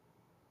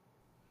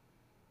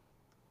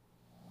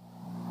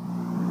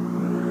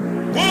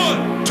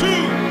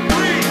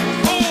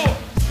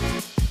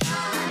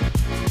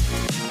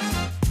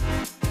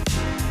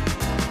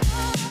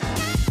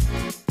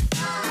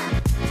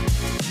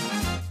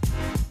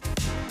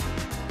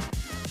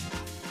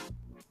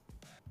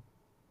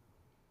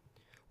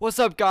What's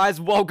up,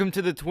 guys? Welcome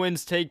to the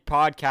Twins Take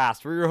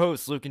Podcast. We're your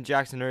hosts, Luke and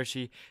Jackson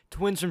Hershey,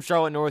 twins from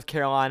Charlotte, North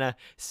Carolina.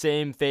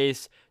 Same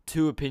face,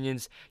 two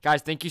opinions.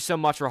 Guys, thank you so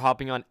much for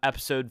hopping on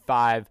episode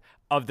 5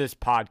 of this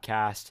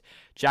podcast.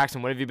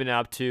 Jackson, what have you been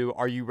up to?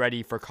 Are you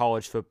ready for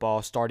college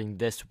football starting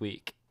this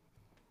week?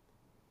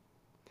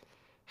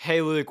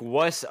 Hey Luke,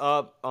 what's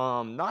up?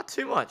 Not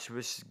too much. We're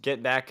just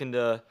getting back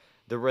into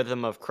the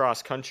rhythm of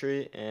cross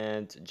country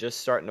and just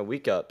starting a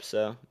week up.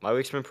 So my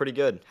week's been pretty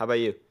good. How about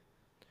you?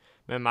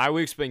 Man, my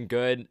week's been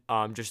good.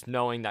 Just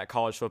knowing that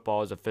college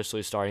football is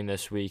officially starting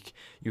this week.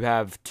 You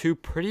have two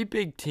pretty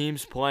big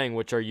teams playing,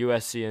 which are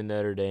USC and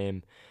Notre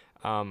Dame.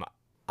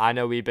 I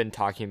know we've been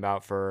talking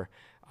about for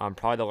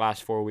probably the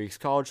last 4 weeks,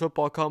 college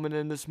football coming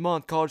in this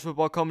month, college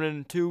football coming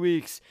in 2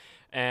 weeks.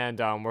 And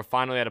we're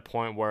finally at a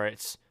point where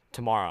it's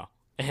tomorrow.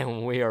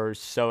 And we are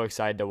so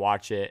excited to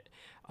watch it.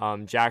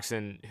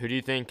 Jackson, who do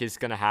you think is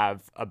going to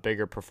have a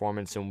bigger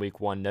performance in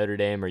week 1, Notre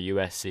Dame or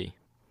USC?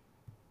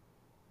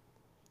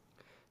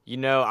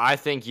 I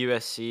think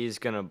USC is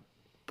going to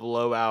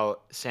blow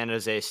out San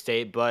Jose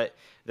State, but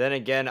then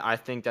again, I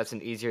think that's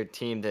an easier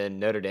team than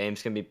Notre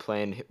Dame's going to be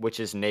playing, which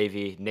is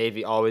Navy.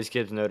 Navy always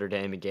gives Notre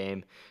Dame a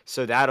game,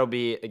 so that'll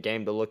be a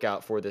game to look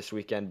out for this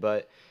weekend.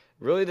 But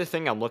really the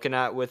thing I'm looking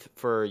at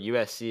for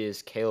USC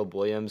is Caleb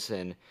Williams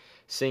and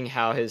seeing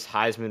how his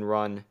Heisman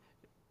run,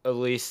 at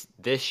least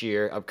this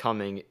year,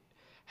 upcoming,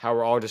 how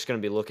we're all just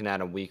going to be looking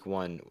at him week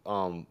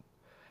 1.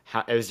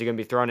 How, is he going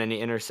to be throwing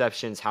any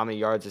interceptions? How many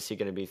yards is he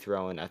going to be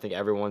throwing? I think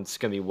everyone's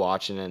going to be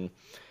watching, and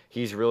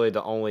he's really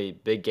the only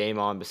big game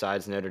on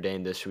besides Notre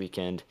Dame this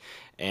weekend,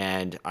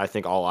 and I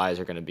think all eyes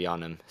are going to be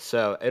on him.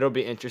 So it'll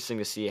be interesting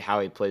to see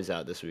how he plays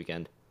out this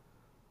weekend.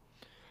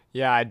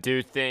 Yeah, I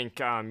do think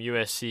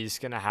USC is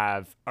going to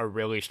have a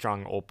really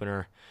strong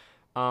opener.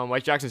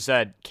 Like Jackson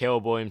said,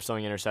 Caleb Williams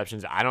throwing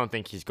interceptions. I don't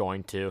think he's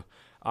going to.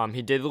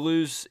 He did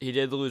lose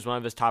one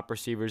of his top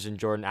receivers in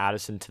Jordan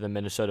Addison to the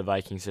Minnesota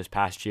Vikings this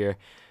past year,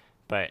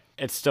 but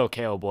it's still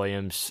Caleb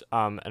Williams,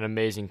 an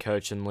amazing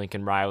coach, and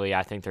Lincoln Riley.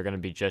 I think they're going to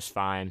be just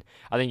fine.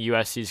 I think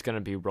USC is going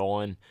to be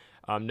rolling.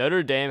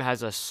 Notre Dame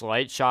has a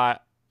slight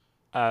shot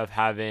of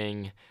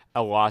having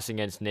a loss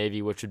against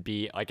Navy, which would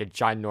be like a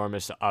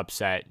ginormous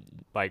upset,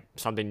 like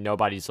something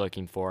nobody's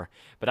looking for.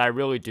 But I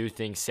really do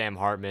think Sam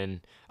Hartman,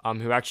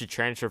 who actually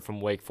transferred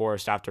from Wake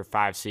Forest after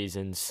 5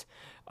 seasons,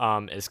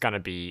 is going to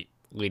be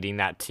leading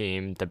that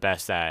team the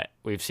best that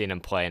we've seen him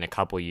play in a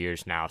couple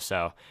years now.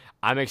 So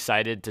I'm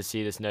excited to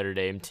see this Notre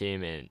Dame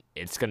team, and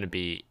it's gonna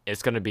be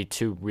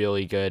 2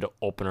 really good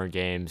opener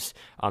games,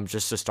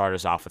 just to start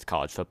us off with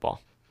college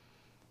football.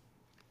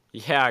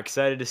 Yeah,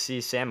 excited to see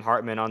Sam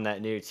Hartman on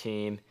that new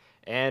team,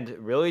 and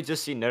really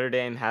just see Notre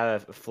Dame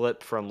have a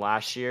flip from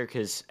last year,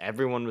 because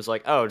everyone was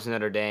like, oh, it's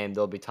Notre Dame,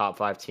 they'll be top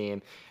 5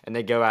 team, and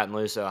they go out and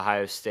lose to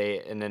Ohio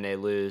State, and then they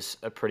lose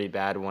a pretty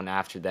bad one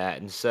after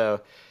that. And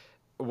so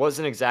it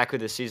wasn't exactly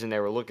the season they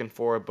were looking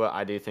for, but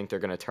I do think they're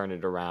going to turn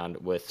it around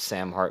with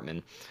Sam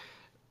Hartman.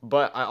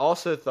 But I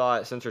also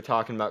thought, since we're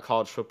talking about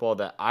college football,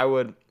 that I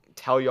would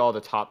tell you all the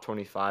top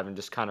 25 and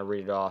just kind of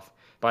read it off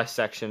by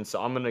section.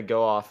 So I'm going to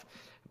go off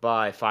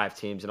by 5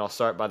 teams, and I'll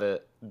start by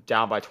the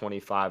down by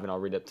 25, and I'll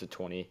read up to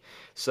 20.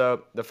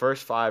 So the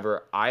first 5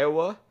 are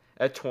Iowa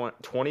at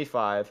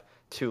 25,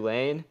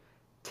 Tulane,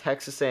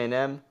 Texas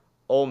A&M,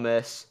 Ole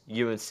Miss,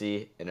 UNC,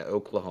 and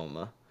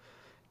Oklahoma.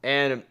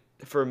 And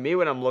for me,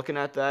 when I'm looking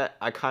at that,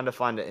 I kind of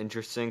find it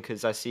interesting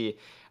because I see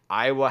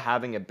Iowa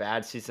having a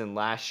bad season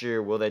last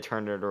year. Will they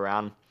turn it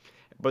around?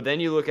 But then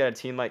you look at a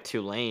team like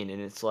Tulane,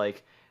 and it's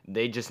like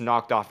they just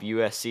knocked off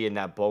USC in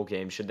that bowl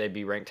game. Should they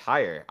be ranked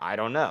higher? I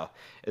don't know.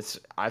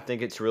 I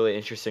think it's really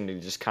interesting to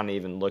just kind of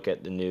even look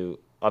at the new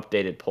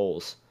updated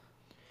polls.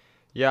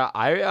 Yeah,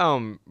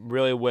 I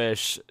really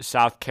wish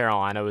South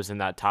Carolina was in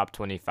that top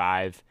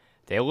 25.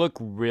 They look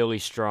really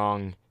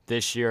strong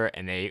this year,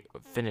 and they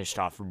finished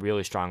off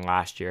really strong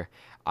last year.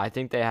 I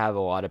think they have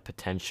a lot of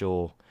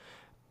potential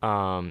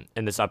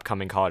in this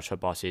upcoming college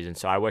football season,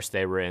 so I wish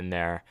they were in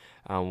there.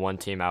 One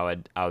team I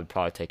would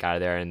probably take out of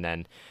there, and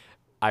then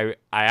I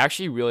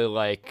actually really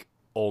like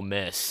Ole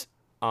Miss.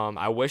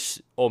 I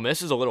wish Ole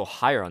Miss is a little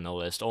higher on the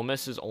list. Ole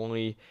Miss is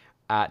only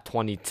at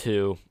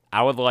 22.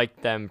 I would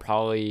like them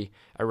probably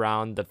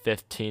around the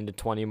 15 to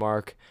 20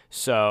 mark,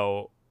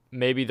 so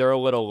maybe they're a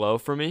little low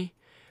for me.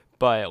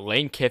 But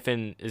Lane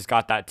Kiffin has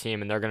got that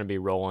team, and they're going to be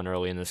rolling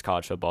early in this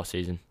college football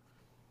season.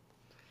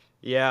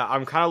 Yeah,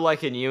 I'm kind of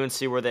liking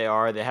UNC where they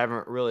are. They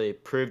haven't really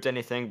proved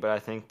anything, but I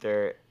think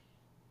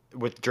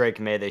with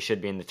Drake May, they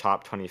should be in the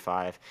top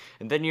 25.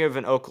 And then you have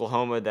an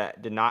Oklahoma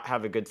that did not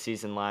have a good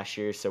season last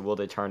year, so will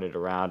they turn it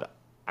around?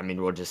 I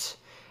mean, we'll just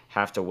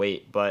have to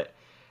wait. But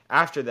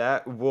after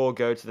that, we'll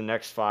go to the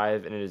next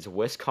 5, and it is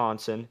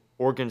Wisconsin,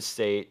 Oregon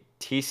State,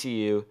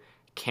 TCU,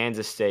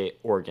 Kansas State,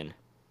 Oregon.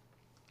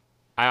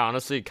 I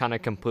honestly kind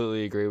of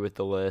completely agree with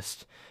the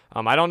list.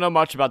 I don't know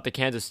much about the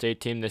Kansas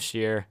State team this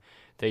year.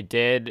 They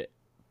did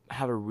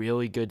have a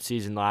really good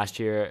season last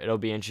year. It'll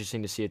be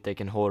interesting to see if they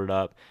can hold it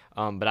up.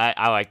 But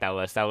I like that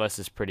list. That list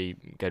is pretty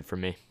good for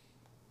me.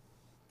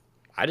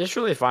 I just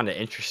really find it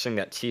interesting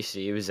that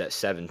TCU is at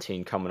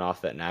 17 coming off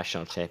that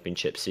national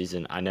championship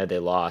season. I know they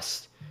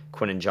lost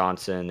Quentin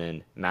Johnson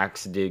and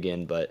Max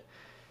Dugan, but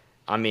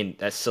I mean,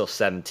 that's still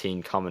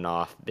 17 coming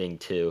off being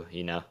two,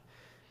 you know?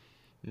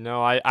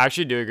 No, I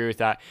actually do agree with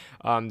that.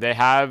 They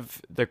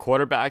have the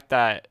quarterback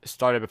that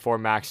started before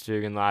Max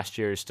Dugan last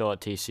year is still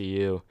at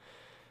TCU.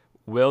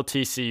 Will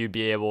TCU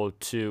be able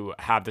to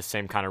have the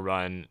same kind of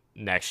run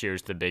next year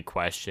is the big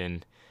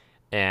question.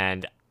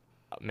 And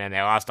man,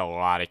 they lost a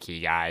lot of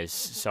key guys,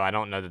 so I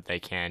don't know that they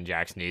can.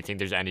 Jackson, do you think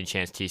there's any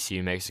chance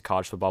TCU makes the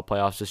college football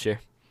playoffs this year?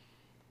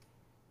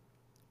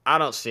 I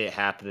don't see it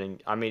happening.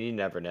 I mean, you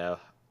never know.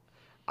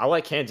 I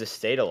like Kansas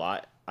State a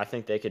lot. I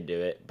think they could do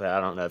it, but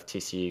I don't know if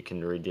TCU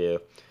can redo.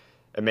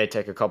 It may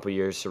take a couple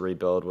years to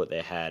rebuild what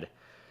they had.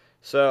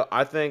 So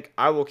I think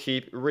I will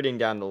keep reading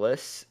down the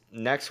list.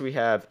 Next, we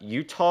have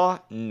Utah,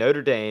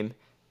 Notre Dame,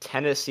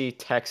 Tennessee,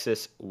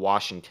 Texas,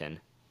 Washington.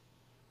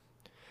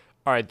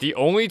 All right, the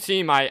only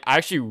team I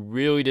actually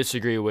really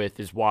disagree with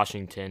is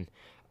Washington.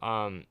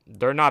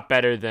 They're not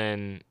better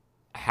than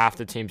half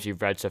the teams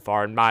you've read so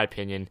far, in my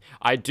opinion.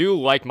 I do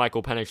like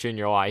Michael Penix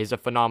Jr. a lot. He's a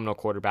phenomenal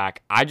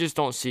quarterback. I just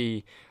don't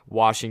see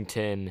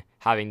Washington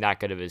having that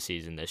good of a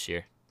season this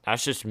year.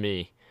 That's just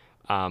me.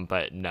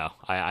 But no,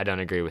 I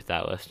don't agree with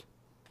that list.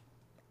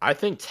 I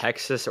think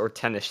Texas or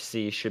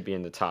Tennessee should be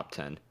in the top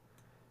 10.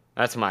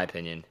 That's my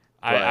opinion.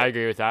 I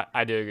agree with that.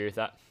 I do agree with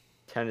that.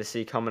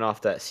 Tennessee coming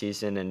off that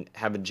season and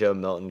having Joe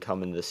Milton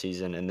come into the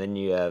season, and then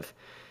you have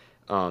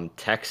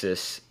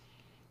Texas,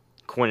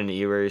 Quinn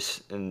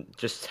Ewers, and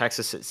just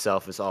Texas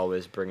itself is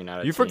always bringing out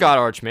a You team. forgot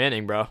Arch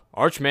Manning, bro.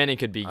 Arch Manning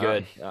could be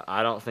good.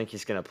 I don't think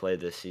he's going to play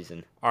this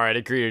season. All right,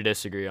 agree to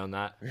disagree on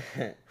that.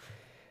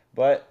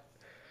 But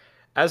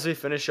as we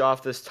finish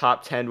off this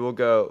top 10, we'll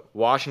go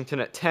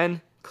Washington at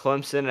 10,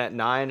 Clemson at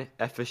 9,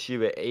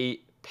 FSU at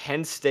 8,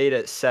 Penn State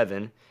at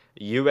 7,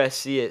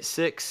 USC at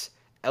 6,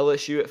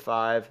 LSU at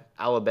 5,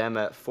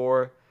 Alabama at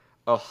 4,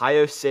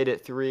 Ohio State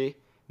at 3,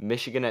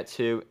 Michigan at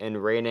 2,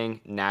 and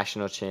reigning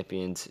national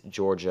champions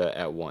Georgia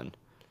at 1.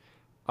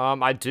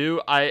 I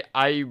do. I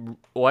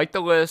like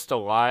the list a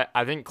lot.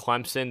 I think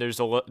Clemson.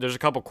 There's a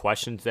couple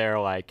questions there.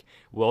 Like,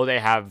 will they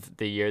have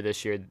the year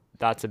this year?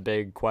 That's a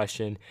big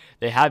question.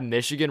 They have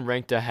Michigan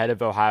ranked ahead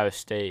of Ohio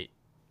State,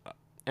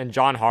 and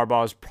John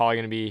Harbaugh is probably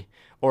going to be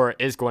or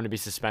is going to be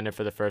suspended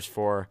for the first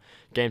 4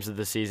 games of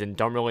the season.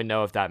 Don't really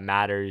know if that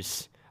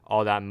matters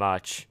all that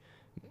much,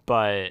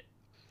 but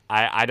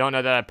I don't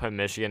know that I put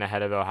Michigan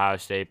ahead of Ohio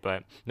State,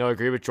 but no, I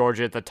agree with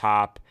Georgia at the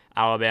top.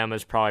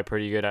 Alabama's probably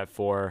pretty good at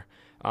 4.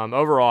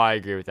 Overall, I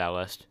agree with that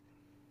list.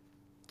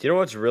 Do you know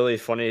what's really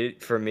funny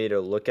for me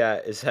to look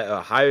at is that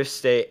Ohio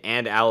State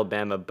and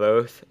Alabama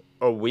both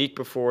a week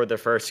before the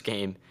first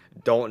game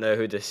don't know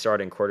who the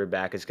starting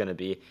quarterback is going to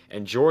be,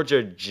 and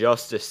Georgia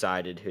just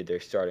decided who their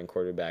starting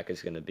quarterback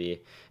is going to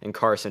be in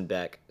Carson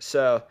Beck.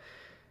 So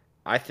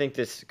I think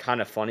this is kind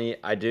of funny.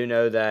 I do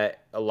know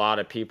that a lot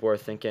of people are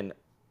thinking,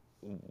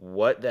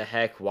 what the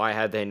heck? Why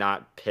have they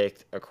not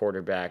picked a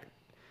quarterback?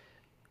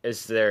 Are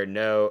there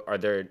no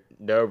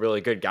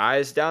really good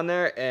guys down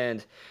there?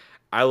 And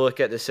I look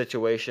at the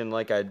situation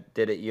like I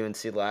did at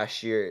UNC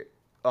last year.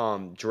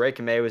 Drake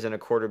May was in a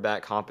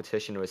quarterback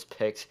competition, was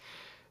picked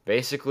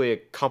basically a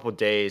couple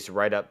days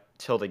right up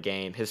till the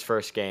game, his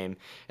first game,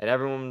 and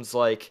everyone's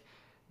like,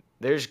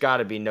 there's got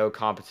to be no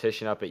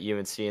competition up at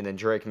UNC, and then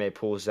Drake May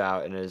pulls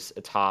out and is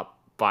a top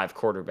 5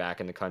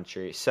 quarterback in the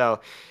country. So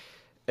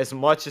as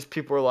much as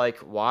people are like,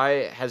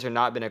 why has there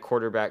not been a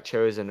quarterback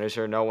chosen? Is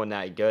there no one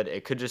that good?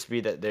 It could just be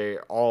that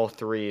they're all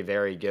 3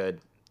 very good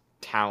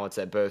talents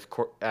at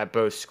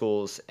both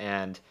schools,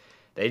 and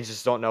they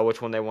just don't know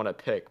which one they want to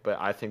pick. But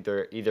I think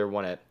they're either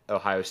one at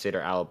Ohio State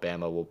or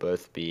Alabama will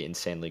both be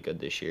insanely good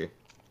this year.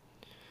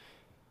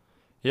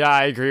 Yeah,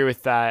 I agree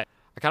with that.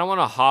 I kind of want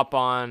to hop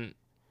on.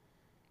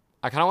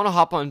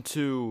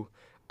 To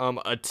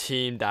a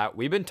team that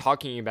we've been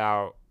talking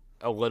about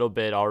a little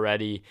bit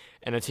already,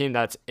 and a team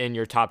that's in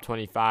your top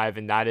 25,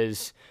 and that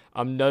is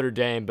Notre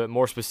Dame, but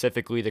more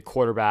specifically the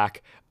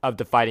quarterback of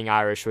the Fighting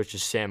Irish, which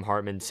is Sam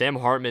Hartman. Sam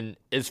Hartman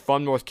is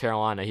from North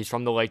Carolina. He's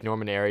from the Lake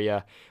Norman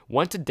area.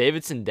 Went to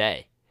Davidson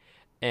Day,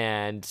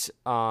 and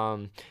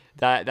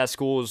that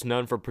school is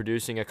known for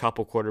producing a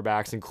couple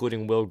quarterbacks,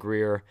 including Will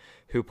Grier,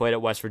 who played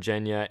at West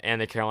Virginia, and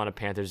the Carolina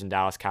Panthers and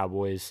Dallas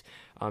Cowboys.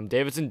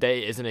 Davidson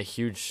Day isn't a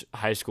huge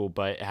high school,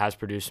 but it has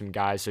produced some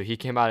guys. So he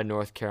came out of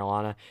North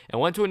Carolina and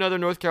went to another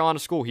North Carolina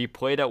school. He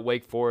played at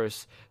Wake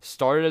Forest,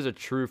 started as a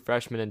true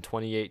freshman in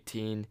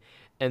 2018,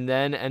 and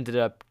then ended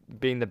up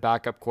being the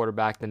backup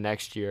quarterback the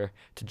next year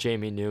to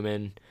Jamie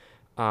Newman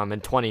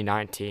in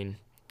 2019.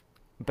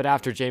 But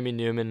after Jamie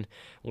Newman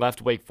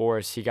left Wake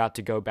Forest, he got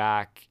to go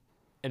back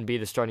and be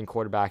the starting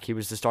quarterback. He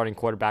was the starting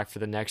quarterback for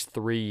the next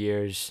 3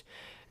 years,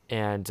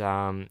 and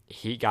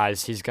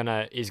this is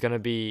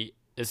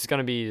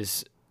gonna be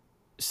his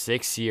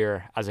 6th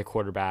year as a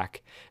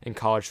quarterback in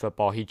college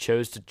football. He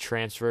chose to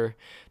transfer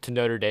to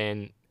Notre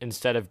Dame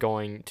instead of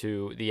going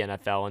to the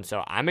NFL, and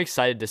so I'm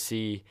excited to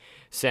see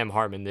Sam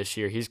Hartman this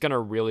year. He's gonna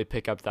really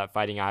pick up that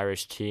Fighting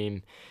Irish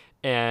team,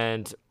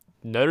 and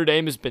Notre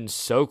Dame has been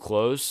so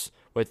close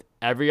with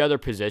every other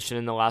position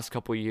in the last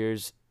couple of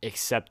years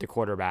except the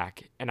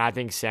quarterback. And I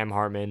think Sam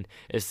Hartman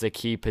is the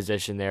key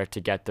position there to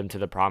get them to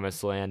the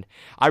promised land.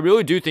 I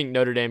really do think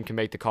Notre Dame can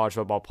make the college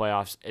football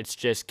playoffs. It's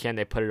just, can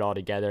they put it all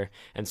together?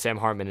 And Sam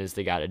Hartman is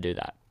the guy to do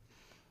that.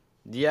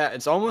 Yeah,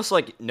 it's almost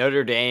like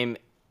Notre Dame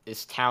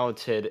is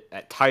talented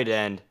at tight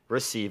end,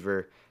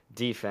 receiver,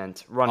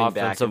 defense, running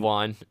back. Offensive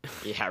line.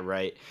 Yeah,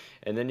 right.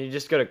 And then you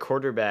just go to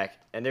quarterback,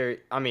 and they're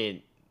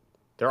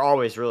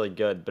always really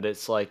good, but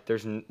it's like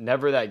there's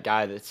never that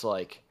guy that's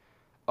like,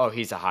 oh,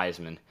 he's a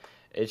Heisman.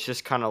 It's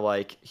just kind of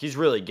like he's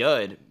really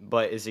good,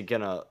 but is he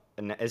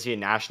a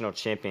national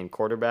champion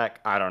quarterback?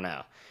 I don't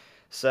know.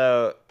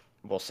 So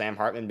will Sam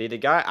Hartman be the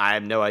guy? I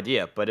have no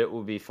idea, but it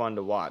will be fun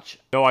to watch.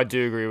 No, I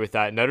do agree with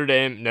that. Notre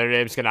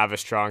Dame's gonna have a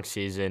strong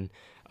season.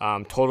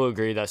 Totally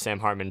agree that Sam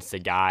Hartman's the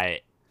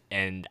guy,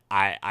 and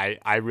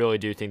I really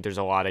do think there's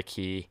a lot of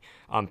key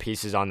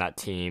pieces on that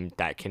team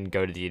that can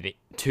go to the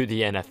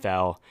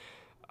NFL.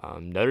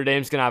 Notre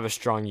Dame's gonna have a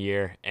strong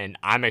year, and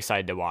I'm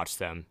excited to watch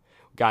them.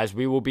 Guys,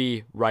 we will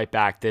be right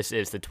back. This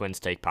is the Twins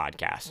Take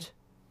Podcast.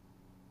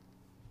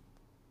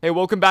 Hey,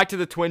 welcome back to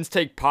the Twins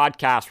Take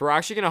Podcast. We're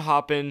actually going to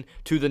hop in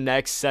to the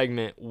next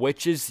segment,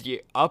 which is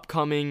the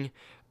upcoming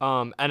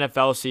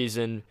NFL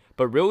season,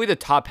 but really the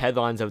top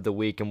headlines of the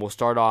week. And we'll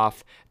start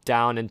off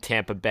down in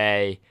Tampa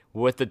Bay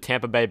with the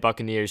Tampa Bay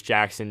Buccaneers.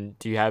 Jackson,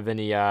 do you have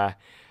any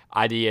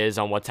ideas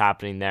on what's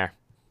happening there?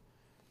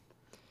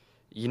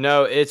 You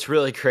know, it's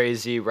really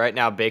crazy. Right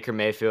now, Baker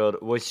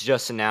Mayfield was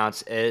just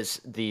announced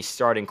as the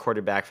starting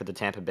quarterback for the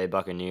Tampa Bay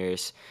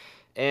Buccaneers.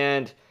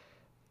 And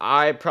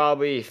I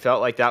probably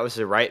felt like that was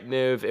the right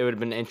move. It would have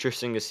been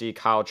interesting to see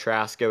Kyle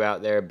Trask go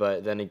out there,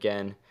 but then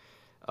again,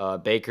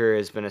 Baker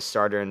has been a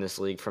starter in this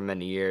league for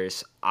many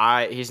years.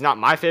 He's not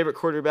my favorite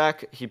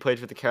quarterback. He played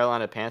for the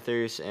Carolina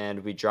Panthers,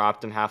 and we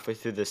dropped him halfway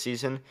through the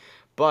season.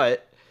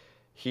 But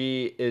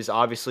he is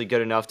obviously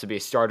good enough to be a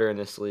starter in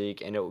this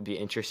league, and it will be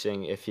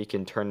interesting if he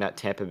can turn that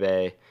Tampa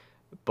Bay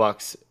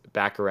Bucks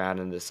back around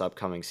in this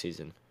upcoming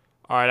season.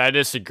 All right, I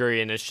disagree,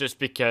 and it's just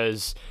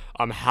because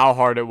how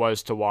hard it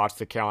was to watch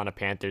the Carolina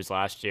Panthers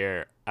last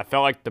year. I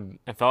felt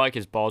like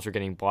his balls were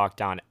getting blocked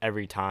down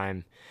every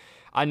time.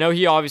 I know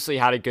he obviously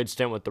had a good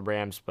stint with the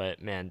Rams,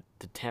 but man,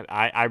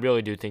 I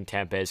really do think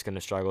Tampa is going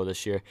to struggle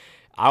this year.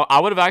 I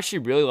would have actually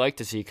really liked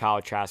to see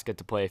Kyle Trask get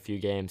to play a few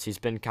games. He's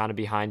been kind of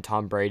behind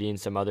Tom Brady and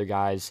some other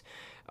guys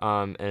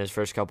in his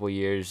first couple of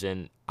years,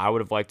 and I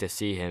would have liked to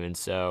see him. And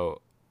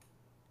so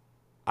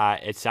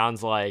it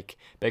sounds like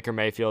Baker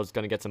Mayfield is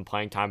going to get some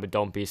playing time, but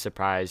don't be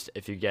surprised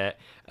if you get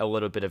a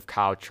little bit of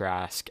Kyle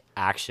Trask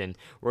action.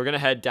 We're going to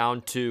head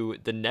down to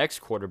the next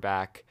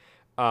quarterback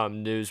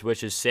news,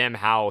 which is Sam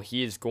Howell.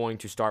 He is going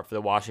to start for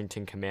the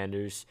Washington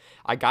Commanders,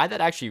 a guy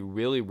that actually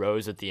really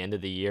rose at the end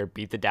of the year,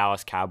 beat the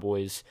Dallas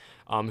Cowboys,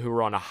 who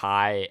were on a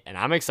high, and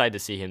I'm excited to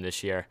see him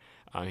this year.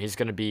 He's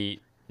gonna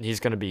be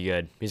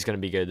good. He's gonna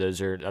be good.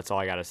 That's all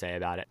I gotta say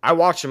about it. I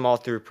watched him all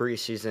through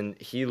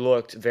preseason. He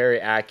looked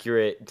very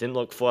accurate, didn't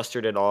look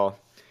flustered at all,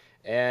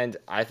 and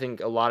I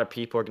think a lot of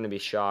people are gonna be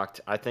shocked.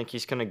 I think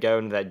he's gonna go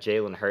into that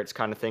Jalen Hurts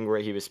kind of thing where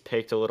he was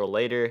picked a little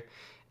later,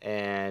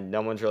 and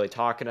no one's really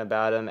talking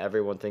about him.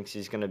 Everyone thinks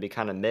he's going to be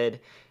kind of mid,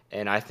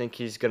 and I think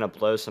he's going to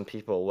blow some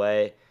people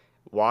away.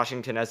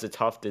 Washington has a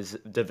tough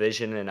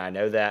division, and I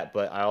know that,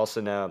 but I also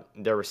know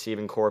their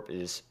receiving corp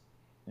is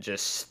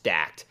just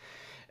stacked.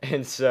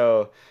 And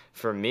so,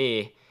 for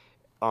me,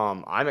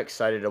 I'm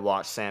excited to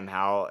watch Sam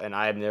Howell, and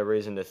I have no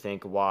reason to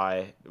think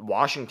why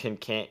Washington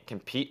can't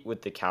compete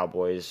with the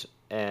Cowboys.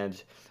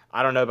 And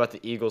I don't know about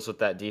the Eagles with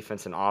that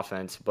defense and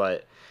offense,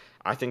 but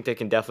I think they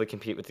can definitely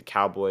compete with the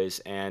Cowboys,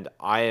 and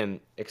I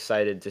am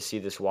excited to see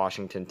this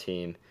Washington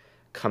team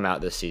come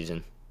out this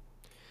season.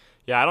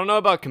 Yeah, I don't know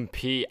about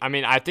compete. I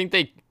mean, I think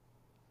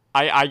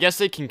I guess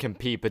they can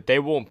compete, but they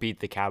won't beat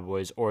the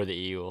Cowboys or the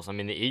Eagles. I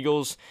mean, the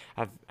Eagles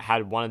have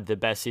had one of the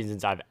best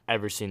seasons I've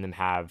ever seen them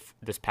have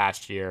this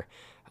past year.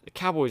 The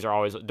Cowboys are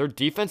always, their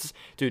defense,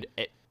 dude.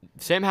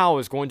 Sam Howell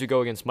is going to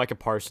go against Micah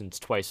Parsons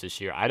twice this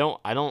year.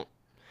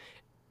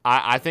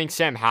 I think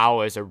Sam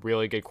Howell is a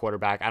really good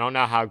quarterback. I don't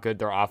know how good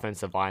their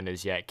offensive line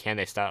is yet. Can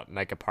they stop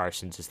Micah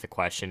Parsons is the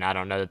question. I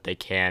don't know that they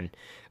can.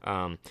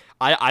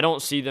 I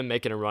don't see them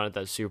making a run at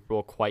that Super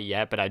Bowl quite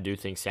yet, but I do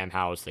think Sam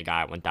Howell is the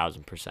guy at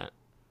 1,000%.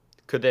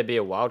 Could they be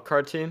a wild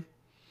card team?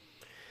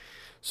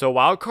 So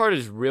wild card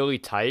is really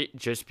tight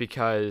just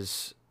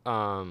because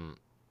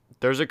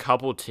there's a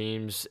couple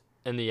teams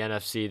in the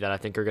NFC that I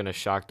think are going to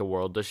shock the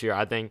world this year.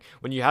 I think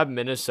when you have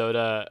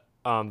Minnesota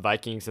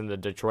Vikings and the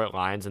Detroit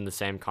Lions in the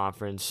same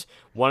conference,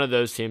 one of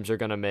those teams are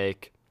going to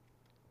make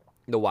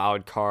the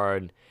wild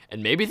card,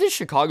 and maybe the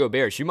Chicago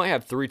Bears. You might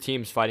have three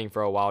teams fighting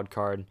for a wild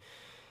card,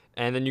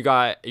 and then you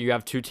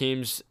have two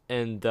teams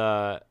in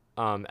the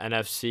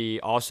NFC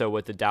also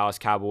with the Dallas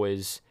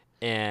Cowboys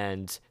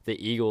and the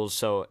Eagles.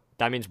 So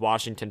that means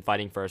Washington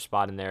fighting for a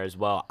spot in there as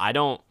well. I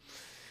don't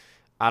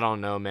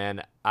know,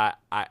 man.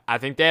 I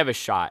think they have a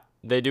shot.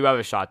 They do have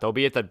a shot. They'll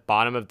be at the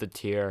bottom of the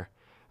tier.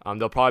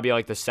 They'll probably be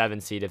like the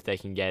 7th seed if they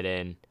can get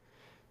in.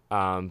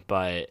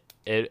 But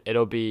it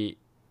will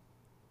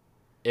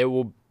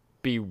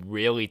be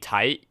really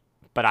tight,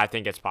 but I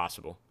think it's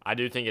possible. I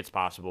do think it's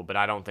possible, but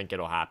I don't think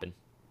it'll happen.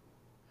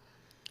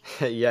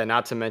 Yeah,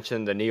 not to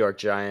mention the New York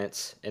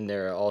Giants in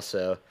there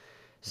also.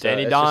 So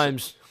Danny it's just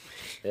Dimes.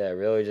 yeah,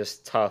 really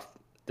just tough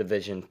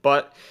division.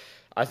 But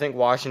I think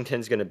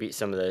Washington's going to beat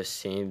some of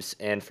those teams.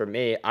 And for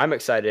me, I'm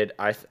excited.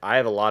 I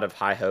have a lot of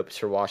high hopes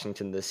for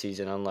Washington this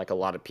season, unlike a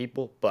lot of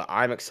people. But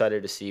I'm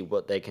excited to see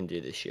what they can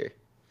do this year.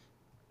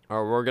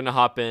 All right, we're gonna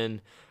hop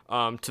in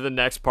to the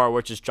next part,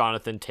 which is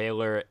Jonathan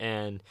Taylor.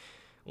 And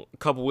a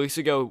couple weeks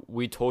ago,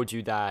 we told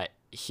you that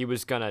he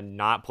was gonna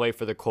not play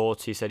for the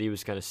Colts. He said he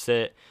was gonna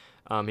sit.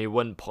 He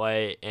wouldn't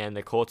play, and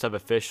the Colts have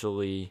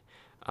officially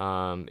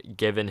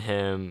given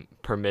him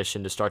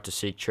permission to start to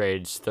seek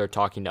trades. They're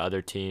talking to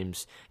other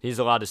teams. He's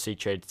allowed to seek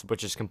trades,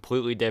 which is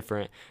completely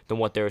different than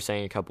what they were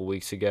saying a couple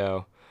weeks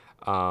ago.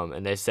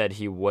 And they said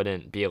he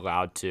wouldn't be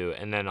allowed to.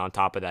 And then on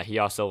top of that, he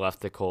also left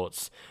the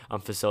Colts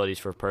facilities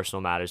for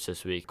personal matters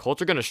this week.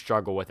 Colts are going to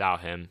struggle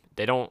without him.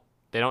 They don't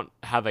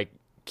have a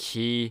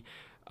key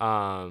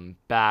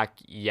back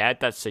yet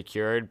that's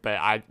secured,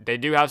 but they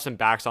do have some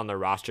backs on their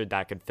roster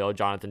that could fill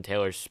Jonathan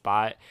Taylor's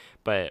spot,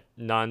 but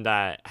none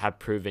that have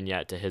proven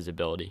yet to his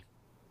ability.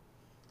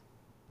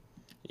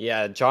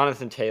 Yeah,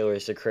 Jonathan Taylor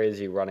is a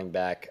crazy running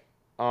back.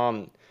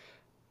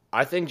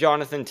 I think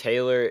Jonathan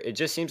Taylor. It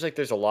just seems like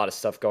there's a lot of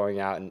stuff going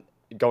down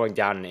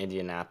in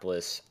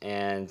Indianapolis,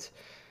 and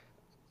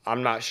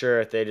I'm not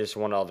sure if they just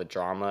want all the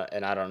drama,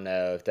 and I don't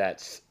know if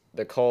that's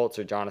the Colts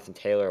or Jonathan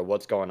Taylor or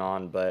what's going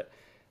on, but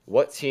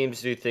what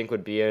teams do you think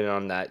would be in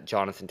on that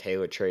Jonathan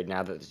Taylor trade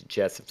now that the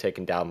Jets have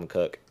taken Dalvin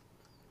Cook?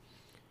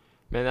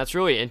 Man, that's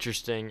really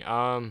interesting.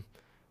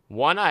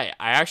 One, I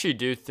actually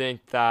do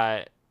think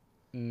that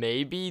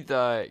maybe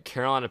the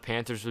Carolina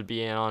Panthers would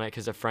be in on it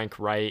because of Frank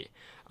Wright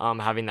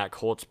having that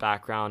Colts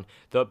background.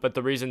 But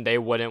the reason they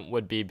wouldn't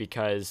would be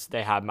because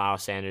they have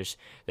Miles Sanders.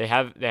 They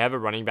have a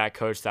running back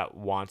coach that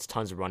wants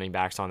tons of running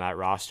backs on that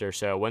roster,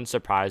 so it wouldn't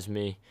surprise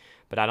me.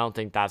 But I don't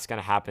think that's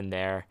going to happen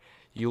there.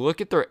 You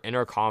look at their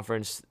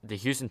interconference, the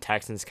Houston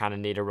Texans kind of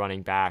need a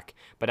running back,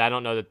 but I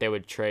don't know that they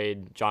would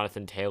trade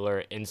Jonathan Taylor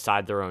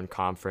inside their own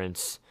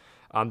conference.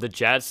 The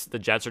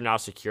Jets are now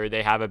secure.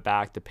 They have a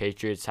back. The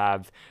Patriots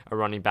have a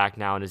running back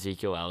now in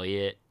Ezekiel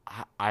Elliott.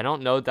 I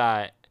don't know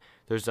that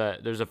there's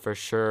a for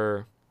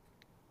sure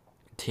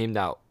team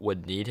that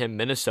would need him.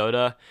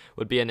 Minnesota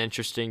would be an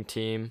interesting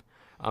team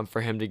for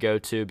him to go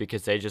to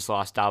because they just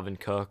lost Dalvin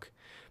Cook,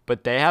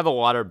 but they have a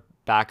lot of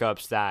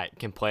backups that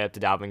can play up to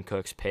Dalvin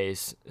Cook's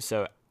pace.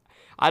 So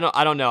I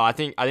don't know. I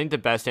think the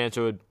best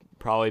answer would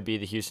probably be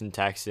the Houston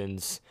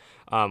Texans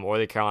or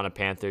the Carolina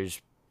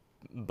Panthers.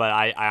 But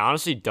I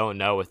honestly don't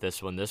know with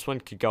this one. This one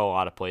could go a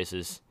lot of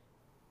places.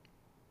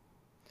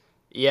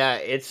 Yeah,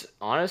 it's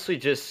honestly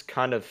just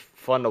kind of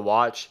fun to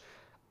watch.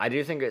 I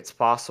do think it's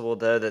possible,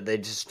 though, that they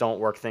just don't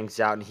work things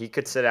out, and he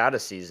could sit out a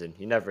season.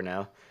 You never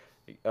know.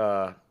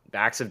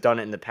 Backs have done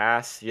it in the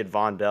past. You had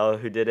Von Bell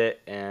who did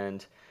it,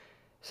 and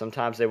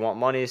sometimes they want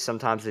money.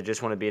 Sometimes they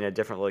just want to be in a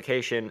different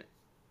location.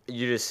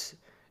 You just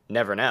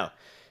never know.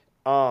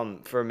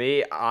 For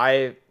me,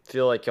 I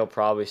feel like he'll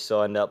probably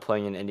still end up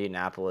playing in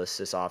Indianapolis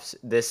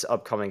this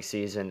upcoming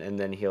season, and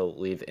then he'll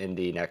leave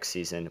Indy next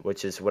season,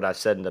 which is what I've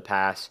said in the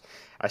past.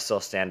 I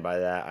still stand by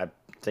that. I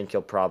think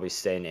he'll probably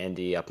stay in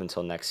Indy up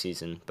until next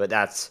season, but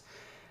that's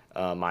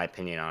my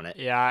opinion on it.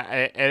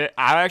 Yeah,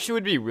 I actually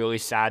would be really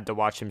sad to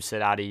watch him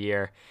sit out a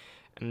year.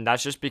 And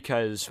that's just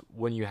because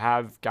when you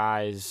have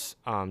guys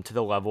to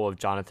the level of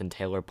Jonathan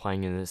Taylor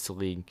playing in this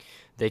league,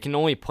 they can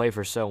only play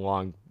for so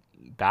long.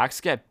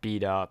 Backs get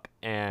beat up,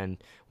 and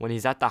when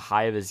he's at the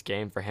high of his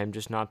game, for him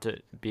just not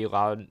to be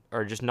allowed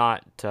or just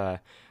not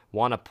to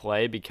want to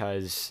play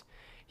because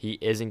he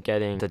isn't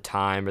getting the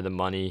time or the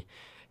money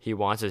he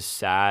wants is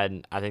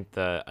sad. I think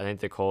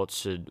the Colts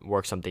should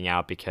work something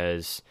out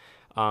because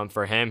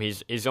for him,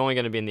 he's only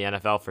going to be in the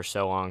NFL for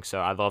so long. So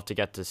I'd love to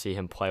get to see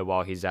him play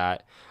while he's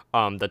at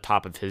the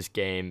top of his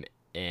game,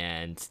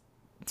 and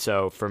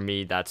so for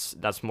me,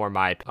 that's more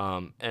my.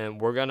 And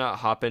we're gonna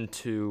hop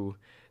into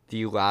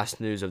the last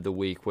news of the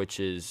week, which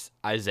is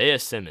Isaiah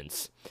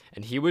Simmons,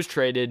 and he was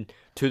traded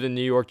to the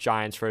New York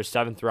Giants for a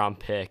 7th-round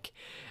pick.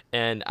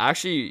 And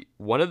actually,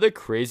 one of the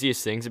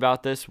craziest things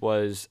about this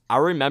was I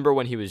remember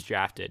when he was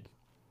drafted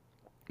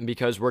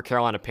because we're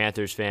Carolina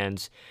Panthers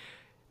fans.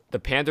 The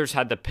Panthers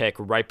had the pick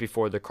right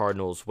before the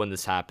Cardinals when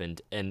this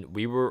happened, and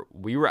we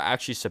were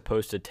actually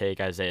supposed to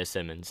take Isaiah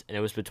Simmons, and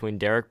it was between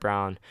Derek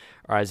Brown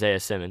or Isaiah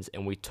Simmons,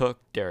 and we took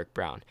Derek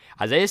Brown.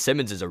 Isaiah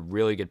Simmons is a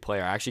really good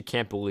player. I actually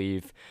can't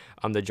believe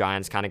the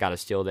Giants kind of got a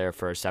steal there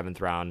for a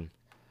 7th-round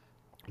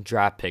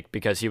draft pick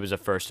because he was a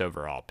first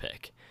overall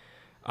pick.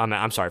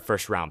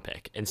 First round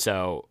pick, and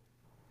so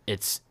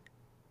it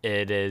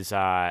is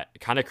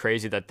kind of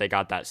crazy that they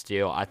got that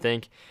steal. I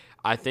think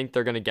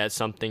they're going to get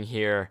something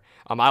here.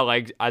 I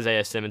like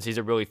Isaiah Simmons. He's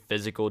a really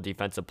physical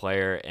defensive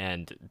player,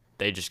 and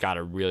they just got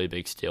a really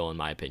big steal, in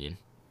my opinion.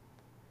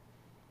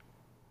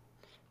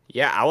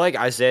 Yeah, I like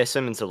Isaiah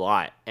Simmons a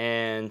lot.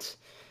 And,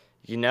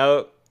 you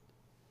know,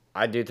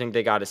 I do think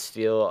they got a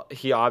steal.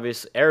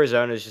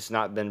 Arizona's just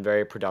not been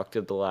very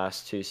productive the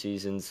last 2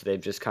 seasons.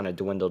 They've just kind of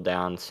dwindled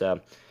down.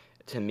 So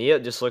to me,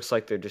 it just looks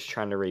like they're just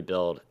trying to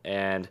rebuild.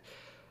 And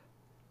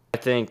I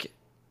think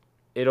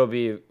it'll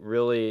be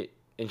really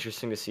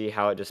interesting to see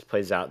how it just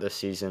plays out this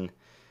season.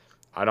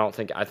 I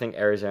think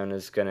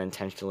Arizona's going to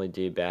intentionally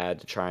do bad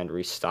to try and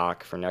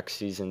restock for next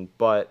season,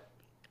 but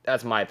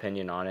that's my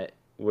opinion on it.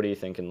 What are you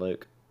thinking,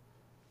 Luke?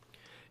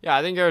 Yeah,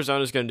 I think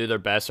Arizona's going to do their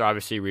best. They're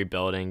obviously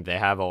rebuilding. They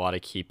have a lot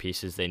of key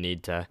pieces they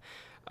need to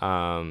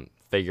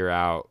figure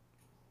out.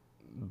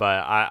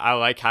 But I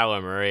like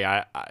Kyler Murray.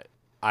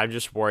 I'm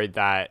just worried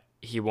that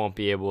he won't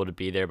be able to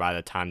be there by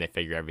the time they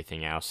figure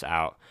everything else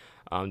out.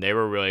 They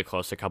were really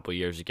close a couple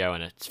years ago,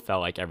 and it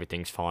felt like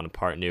everything's falling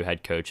apart. New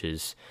head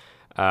coaches,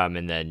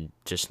 and then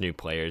just new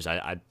players.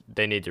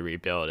 They need to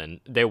rebuild, and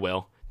they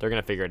will. They're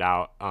gonna figure it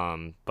out.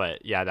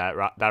 But yeah,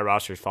 that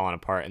roster's falling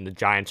apart, and the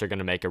Giants are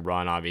gonna make a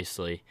run,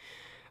 obviously.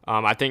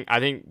 I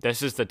think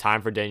this is the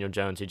time for Daniel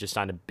Jones. He just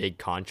signed a big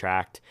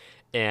contract,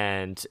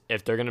 and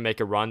if they're gonna make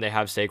a run, they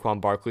have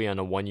Saquon Barkley on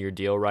a 1-year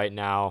deal right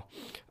now.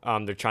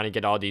 They're trying to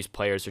get all these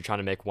players. They're trying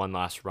to make one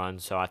last run.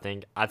 So I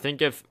think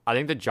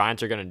the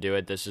Giants are gonna do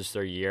it. This is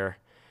their year,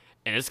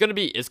 and it's gonna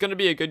be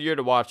a good year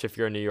to watch if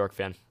you're a New York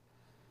fan.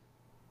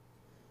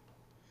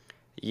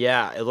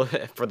 Yeah,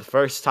 for the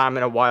first time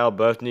in a while,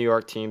 both New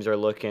York teams are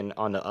looking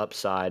on the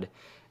upside,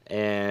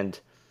 and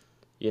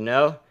you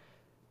know,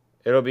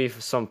 it'll be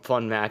some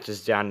fun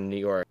matches down in New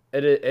York.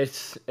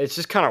 It's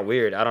just kind of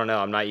weird. I don't know.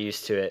 I'm not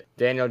used to it.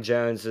 Daniel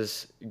Jones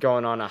is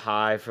going on a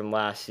high from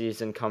last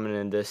season, coming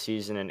in this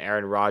season, and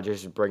Aaron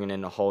Rodgers is bringing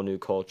in a whole new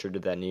culture to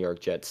that New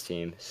York Jets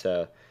team.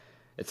 So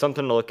it's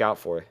something to look out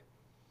for.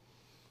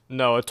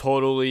 No,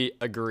 totally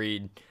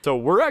agreed. So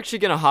we're actually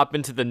going to hop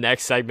into the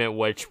next segment,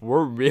 which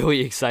we're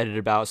really excited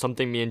about,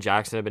 something me and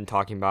Jackson have been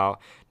talking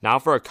about now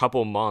for a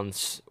couple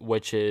months,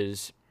 which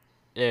is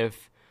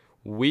if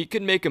we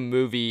could make a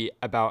movie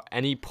about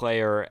any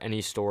player,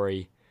 any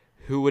story,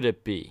 who would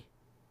it be?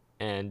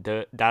 And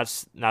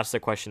that's the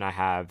question I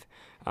have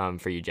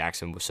for you,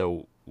 Jackson.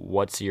 So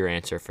what's your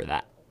answer for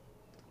that?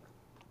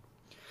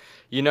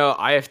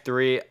 I have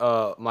three.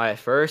 My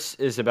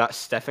first is about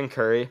Stephen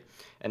Curry.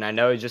 And I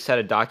know he just had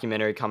a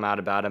documentary come out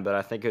about him, but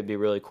I think it would be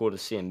really cool to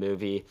see a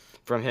movie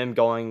from him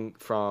going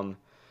from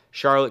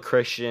Charlotte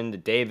Christian to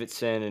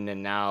Davidson and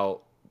then now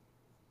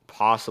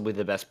possibly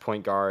the best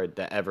point guard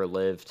that ever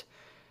lived.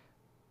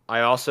 I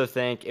also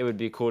think it would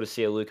be cool to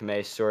see a Luke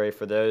May story.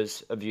 For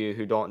those of you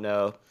who don't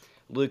know,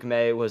 Luke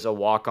May was a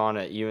walk-on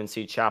at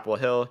UNC Chapel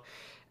Hill,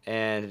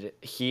 and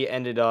he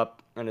ended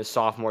up in his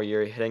sophomore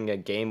year hitting a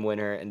game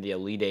winner in the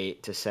Elite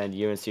Eight to send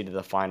UNC to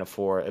the Final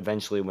Four,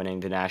 eventually winning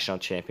the national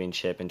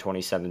championship in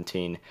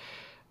 2017,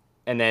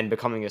 and then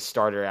becoming a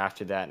starter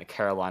after that and a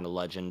Carolina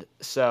legend.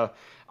 So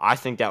I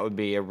think that would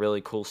be a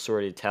really cool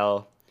story to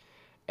tell.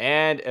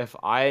 And if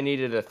I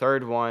needed a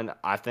third one,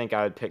 I think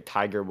I would pick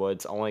Tiger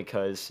Woods, only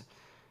because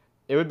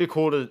it would be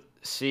cool to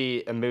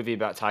see a movie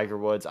about Tiger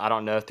Woods. I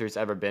don't know if there's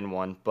ever been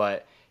one,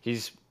 but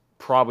he's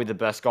probably the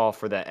best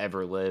golfer that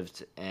ever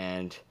lived,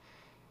 and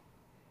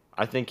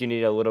I think you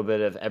need a little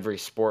bit of every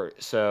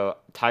sport. So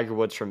Tiger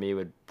Woods for me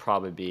would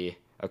probably be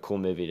a cool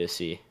movie to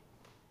see.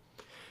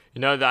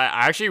 That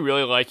I actually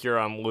really like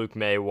your Luke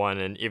May one,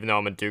 and even though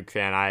I'm a Duke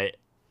fan, I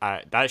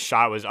that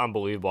shot was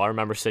unbelievable. I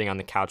remember sitting on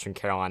the couch when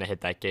Carolina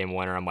hit that game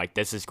winner. I'm like,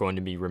 this is going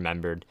to be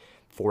remembered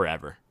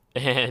forever,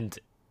 and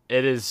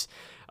it is.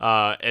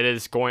 It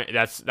is going.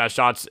 That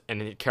shot's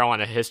in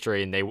Carolina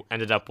history, and they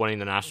ended up winning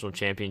the national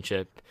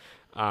championship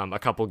a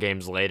couple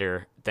games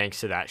later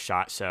thanks to that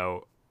shot.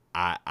 So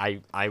I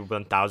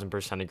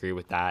 1000% agree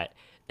with that,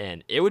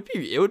 and it would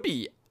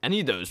be any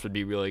of those would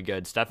be really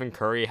good. Stephen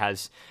Curry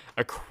has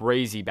a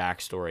crazy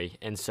backstory,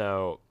 and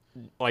so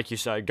like you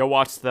said, go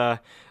watch the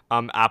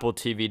Apple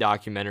TV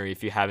documentary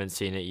if you haven't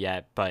seen it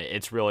yet. But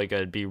it's really good.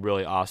 It'd be a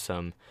really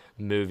awesome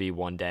movie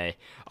one day.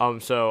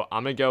 So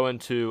I'm gonna go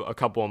into a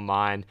couple of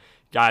mine.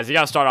 Guys, you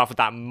got to start off with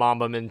that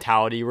Mamba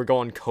mentality. We're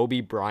going Kobe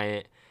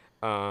Bryant,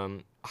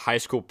 high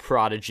school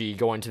prodigy,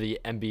 going to the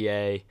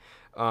NBA,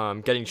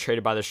 getting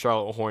traded by the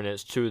Charlotte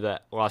Hornets to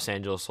the Los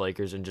Angeles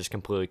Lakers and just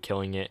completely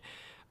killing it.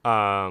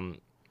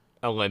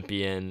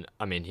 Olympian.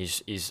 I mean,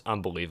 he's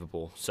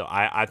unbelievable. So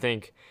I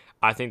think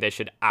they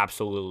should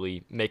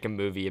absolutely make a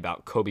movie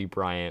about Kobe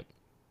Bryant.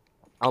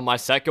 On my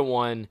second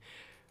one,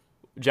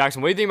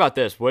 Jackson, what do you think about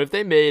this? What if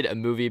they made a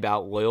movie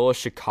about Loyola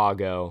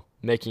Chicago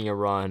making a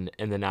run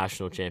in the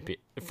national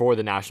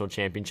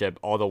championship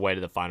all the way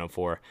to the Final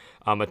Four?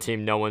 A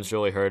team no one's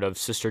really heard of,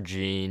 Sister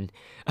Jean,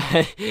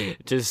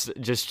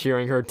 just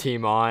cheering her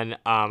team on.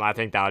 I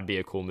think that would be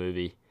a cool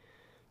movie.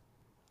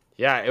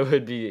 Yeah, it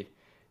would be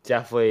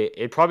definitely.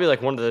 It'd probably be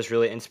like one of those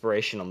really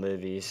inspirational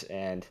movies,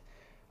 and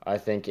I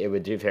think it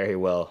would do very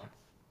well.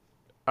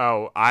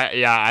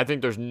 I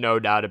think there's no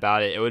doubt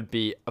about it. It would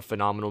be a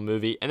phenomenal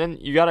movie. And then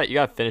you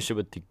gotta finish it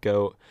with the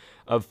GOAT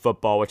of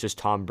football, which is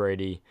Tom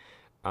Brady.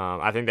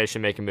 I think they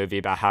should make a movie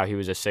about how he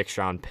was a 6th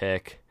round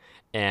pick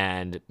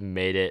and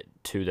made it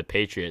to the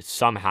Patriots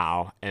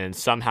somehow, and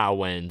somehow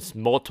wins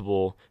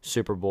multiple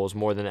Super Bowls,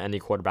 more than any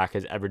quarterback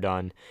has ever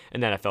done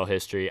in NFL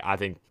history, I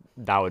think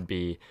that would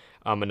be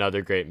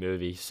another great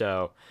movie.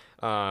 So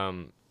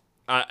any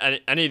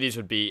of these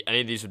would be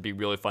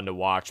really fun to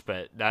watch,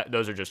 but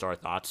those are just our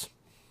thoughts.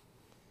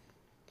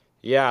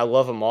 Yeah, I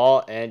love them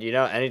all. And,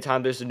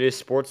 anytime there's a new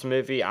sports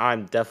movie,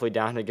 I'm definitely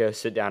down to go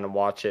sit down and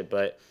watch it.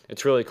 But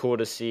it's really cool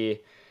to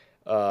see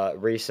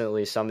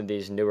recently some of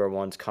these newer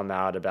ones come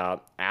out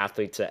about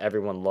athletes that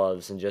everyone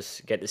loves and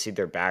just get to see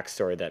their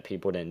backstory that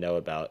people didn't know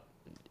about.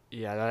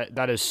 Yeah,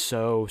 that is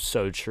so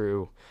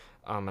true,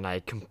 and I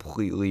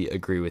completely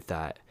agree with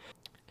that.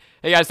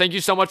 Hey guys, thank you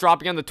so much for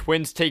hopping on the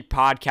Twins Take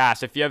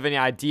podcast. If you have any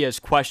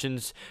ideas,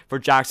 questions for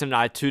Jackson and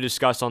I to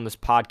discuss on this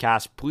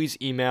podcast, please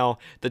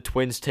email the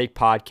Twins Take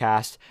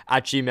podcast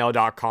at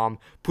gmail.com.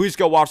 Please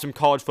go watch some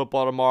college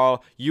football tomorrow.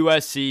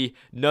 USC,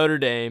 Notre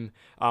Dame.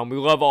 We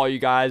love all you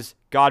guys.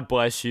 God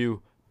bless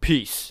you.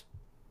 Peace.